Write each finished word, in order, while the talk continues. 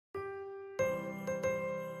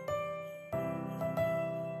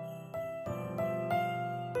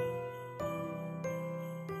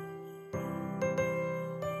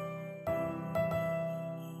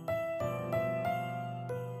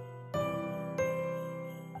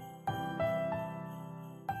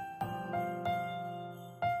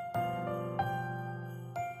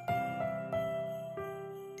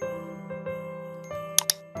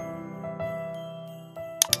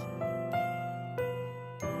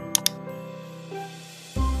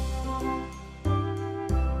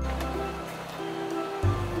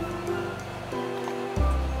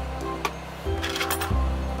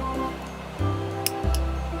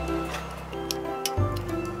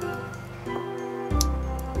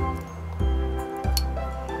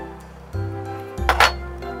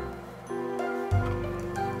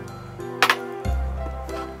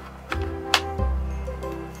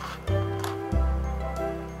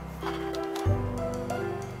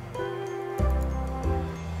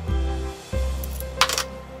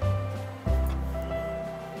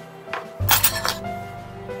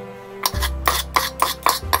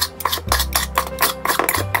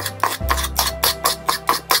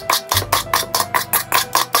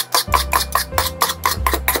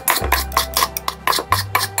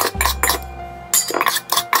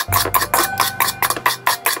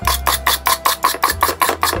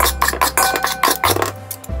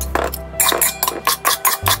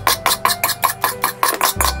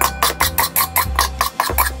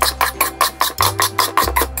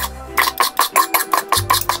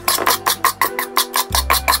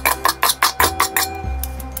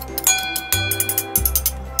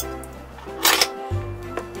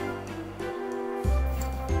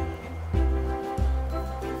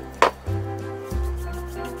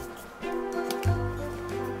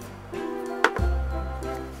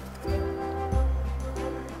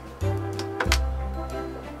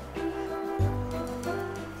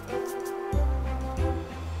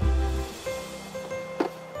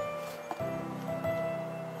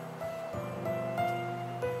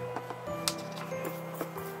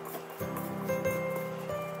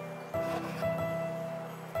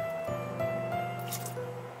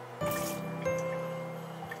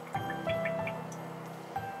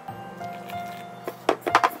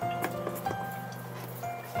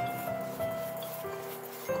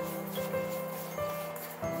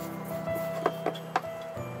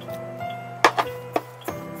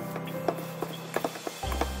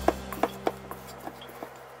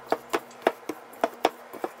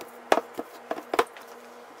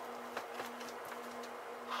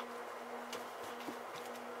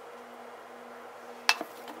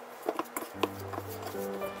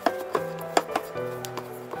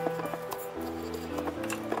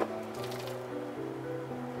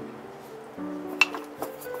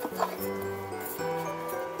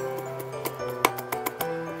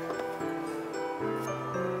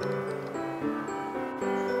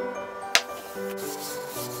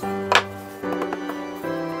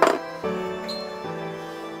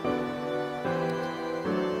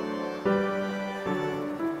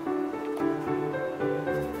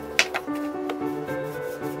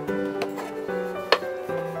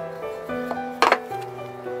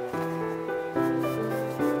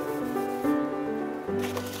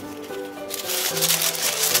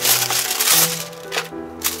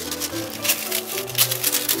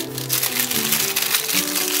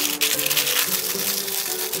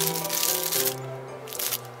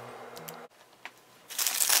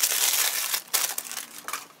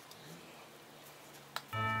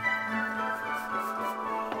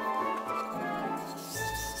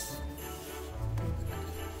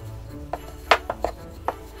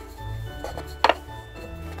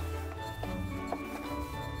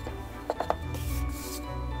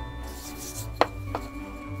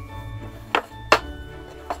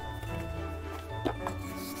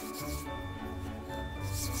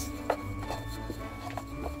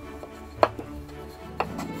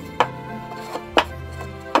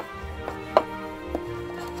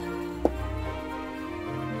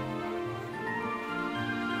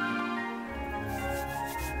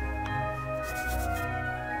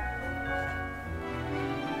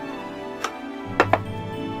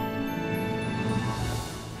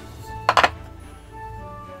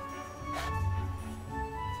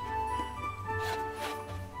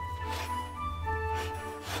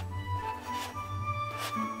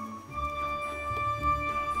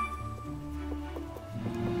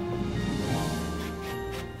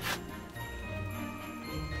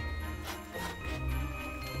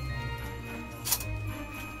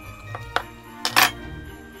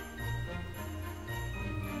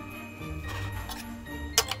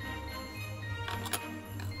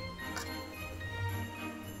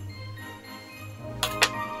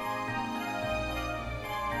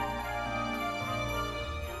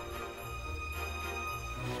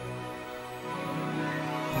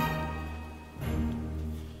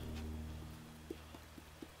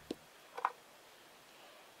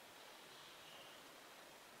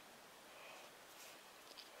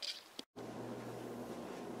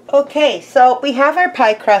Okay, so we have our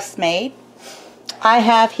pie crust made. I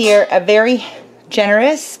have here a very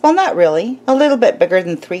generous, well not really, a little bit bigger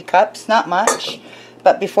than 3 cups, not much.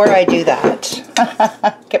 But before I do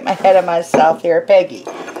that, get my head of myself here, Peggy.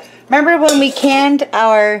 Remember when we canned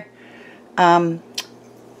our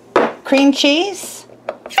cream cheese?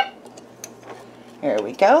 Here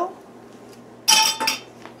we go.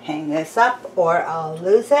 Hang this up or I'll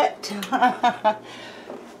lose it.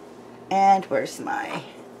 And where's my...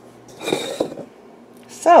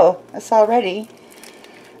 So, it's already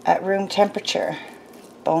at room temperature.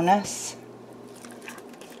 Bonus.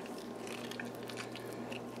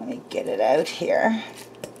 Let me get it out here.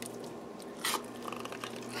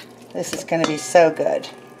 This is going to be so good.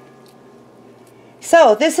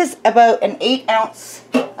 So, this is about an 8 ounce,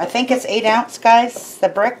 I think it's 8 ounce, guys, the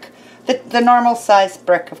brick. The normal size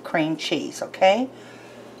brick of cream cheese, okay?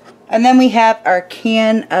 And then we have our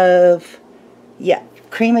can of,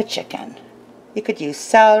 cream of chicken. You could use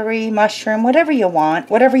celery, mushroom, whatever you want,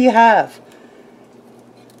 whatever you have.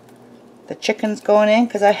 The chicken's going in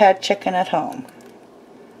because I had chicken at home.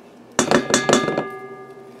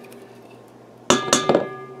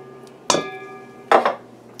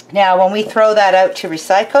 Now, when we throw that out to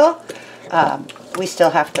recycle,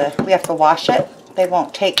 we have to wash it. They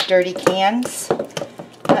won't take dirty cans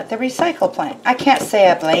at the recycle plant. I can't say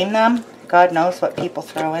I blame them. God knows what people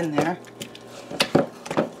throw in there.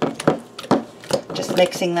 Just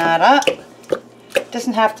mixing that up.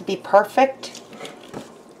 Doesn't have to be perfect.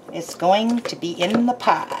 It's going to be in the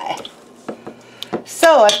pie.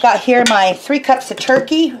 So I've got here my 3 cups of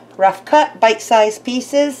turkey, rough cut, bite-sized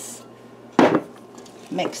pieces.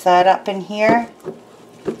 Mix that up in here.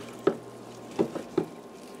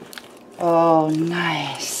 Oh,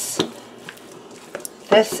 nice.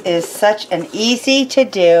 This is such an easy to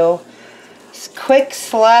do, quick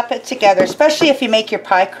slap it together, especially if you make your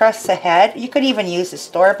pie crusts ahead. You could even use a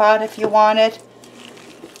store-bought if you wanted.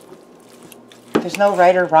 There's no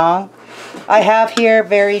right or wrong. I have here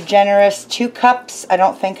very generous 2 cups. I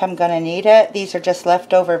don't think I'm going to need it. These are just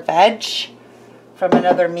leftover veg from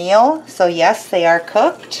another meal. So yes, they are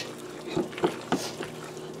cooked.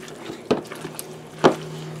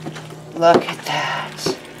 Look at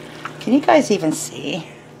that. Can you guys even see?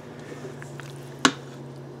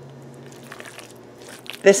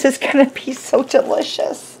 This is going to be so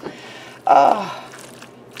delicious.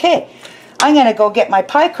 Okay, I'm going to go get my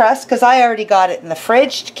pie crust because I already got it in the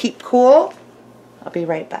fridge to keep cool. I'll be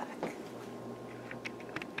right back.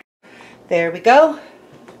 There we go.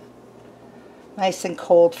 Nice and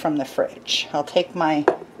cold from the fridge. I'll take my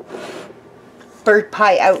bird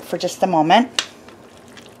pie out for just a moment.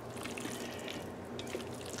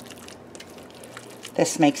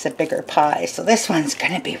 This makes a bigger pie, so this one's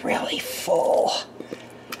going to be really full.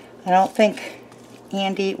 I don't think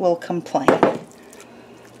Andy will complain.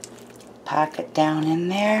 Pack it down in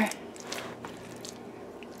there.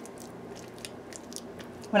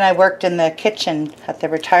 When I worked in the kitchen at the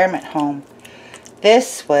retirement home,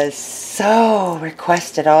 this was so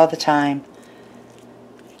requested all the time.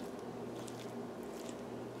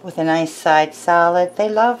 With a nice side salad, they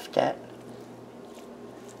loved it.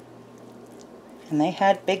 And they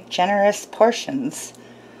had big generous portions.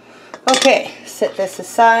 Okay, set this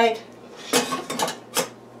aside.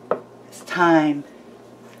 It's time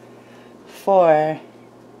for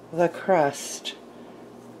the crust.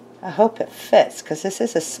 I hope it fits because this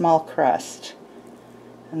is a small crust.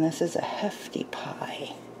 And this is a hefty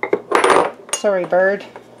pie. Sorry, bird.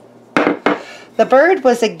 The bird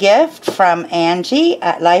was a gift from Angie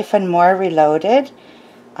at Life and More Reloaded.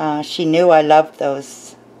 She knew I loved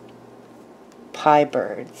those pie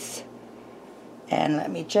birds. And let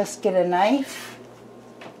me just get a knife.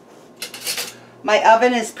 My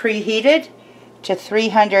oven is preheated to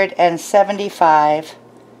 375.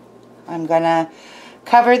 I'm gonna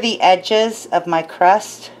cover the edges of my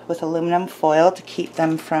crust with aluminum foil to keep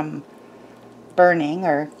them from burning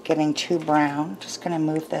or getting too brown. Just gonna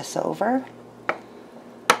move this over.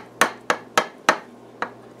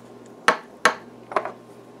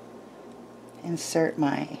 Insert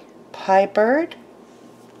my pie bird.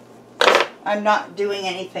 I'm not doing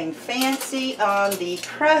anything fancy on the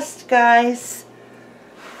crust, guys.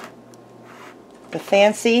 The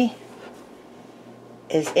fancy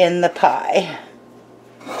is in the pie.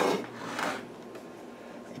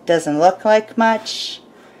 It doesn't look like much,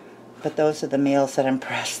 but those are the meals that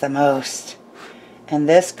impress the most. And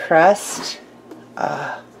this crust,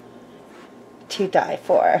 to die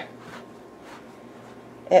for.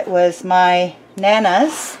 It was my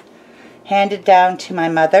Nana's, handed down to my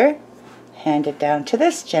mother, handed down to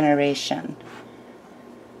this generation.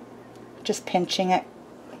 Just pinching it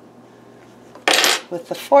with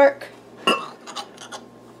the fork,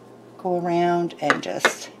 go around and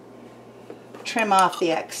just trim off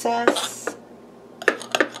the excess.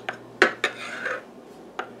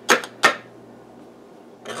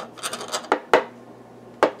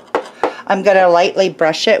 I'm going to lightly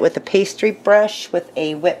brush it with a pastry brush with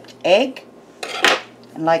a whipped egg.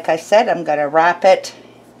 And like I said, I'm going to wrap it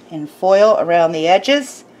in foil around the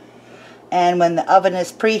edges. And when the oven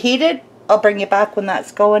is preheated, I'll bring you back when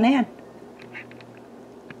that's going in.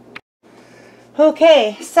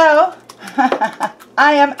 Okay, so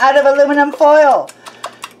I am out of aluminum foil.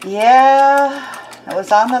 Yeah, it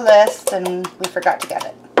was on the list and we forgot to get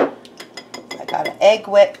it. I got an egg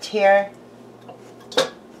whipped here.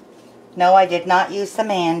 No, I did not use the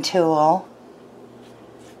man tool.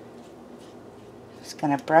 Just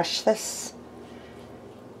going to brush this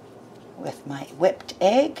with my whipped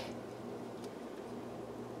egg.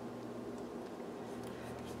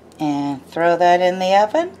 And throw that in the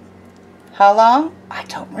oven. How long? I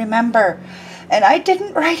don't remember. And I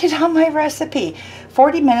didn't write it on my recipe.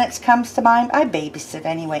 40 minutes comes to mind. I babysit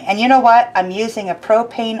anyway. And you know what? I'm using a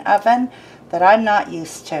propane oven that I'm not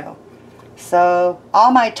used to. So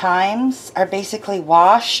all my times are basically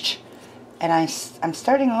washed, and I'm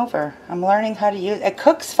starting over. I'm learning how to use it. It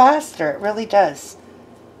cooks faster, it really does,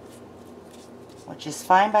 which is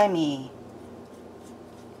fine by me.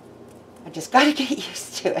 I just got to get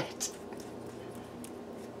used to it.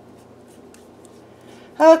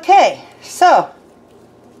 Okay, so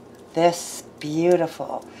this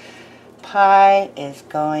beautiful pie is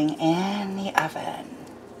going in the oven,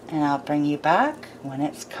 and I'll bring you back when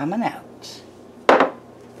it's coming out.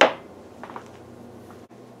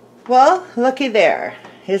 Well, looky there.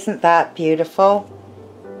 Isn't that beautiful?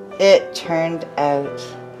 It turned out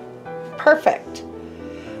perfect.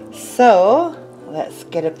 So, let's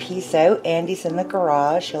get a piece out. Andy's in the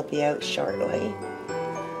garage. He'll be out shortly.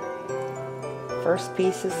 First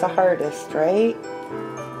piece is the hardest, right?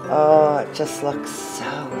 Oh, it just looks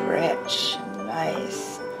so rich and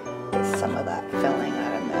nice. Get some of that filling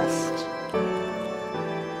out of mist.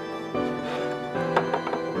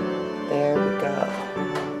 There we go.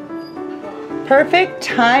 Perfect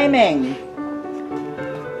timing.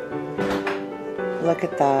 Look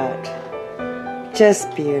at that.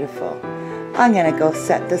 Just beautiful. I'm gonna go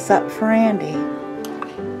set this up for Andy.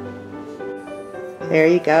 There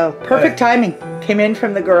you go. Perfect timing. Came in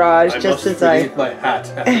from the garage just as I leave my hat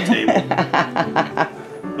at the table.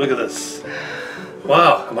 Look at this.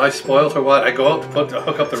 Wow, am I spoiled or what? I go out to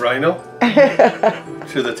hook up the rhino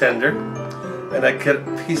to the tender, and I get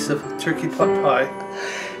a piece of turkey pot pie.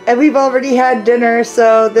 And we've already had dinner,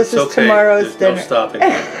 so this is tomorrow's dinner. No stopping.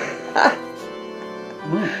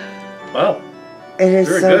 Wow. It is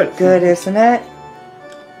so good, isn't it?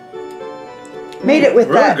 Made it with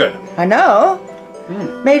that. Good. I know.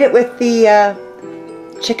 Made it with the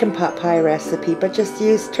chicken pot pie recipe, but just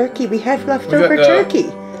used turkey. We had leftover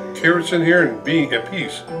turkey. Carrots in here and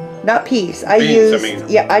peas. Not peas.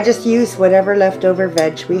 Beans, yeah, I just used whatever leftover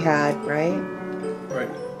veg we had, right? Right.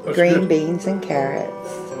 That's green good. beans and carrots.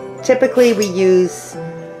 Typically we use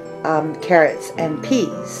carrots and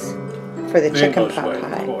peas for the chicken pot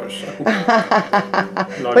pie. Of course.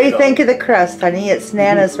 What do you think of the crust, honey? It's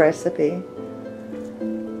Nana's recipe.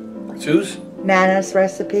 Sue's? Nana's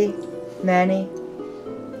recipe. Nanny.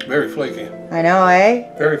 Very flaky. I know,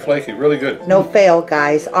 eh? Very flaky. Really good. No fail,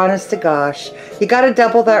 guys. Honest to gosh. You gotta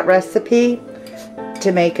double that recipe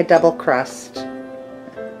to make a double crust.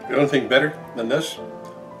 The only thing better than this,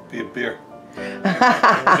 be a beer.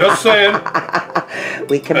 Just saying.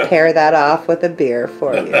 We can pair that off with a beer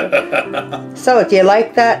for you. So, do you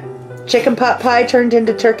like that chicken pot pie turned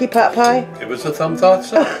into turkey pot pie? Give us a thumbs up.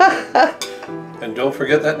 And don't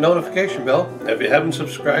forget that notification bell if you haven't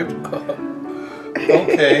subscribed.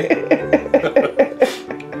 Okay.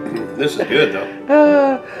 This is good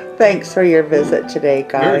though. Thanks for your visit today,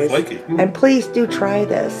 guys. Very flaky. And please do try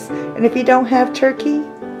this. And if you don't have turkey,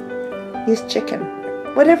 use chicken.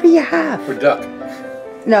 Whatever you have. Or duck.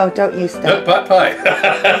 No, don't use duck. Duck pot pie.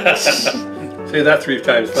 Say that 3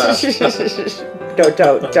 times fast.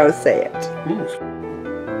 Don't say it.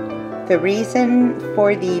 The reason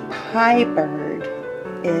for the pie bird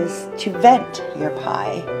is to vent your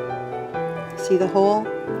pie. See the hole?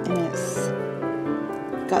 And it's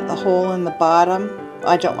got the hole in the bottom.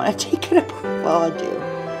 I don't want to take it apart. Well, I do.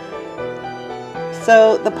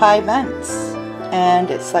 So the pie vents.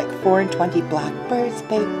 And it's like 4 and 20 blackbirds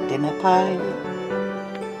baked in a pie.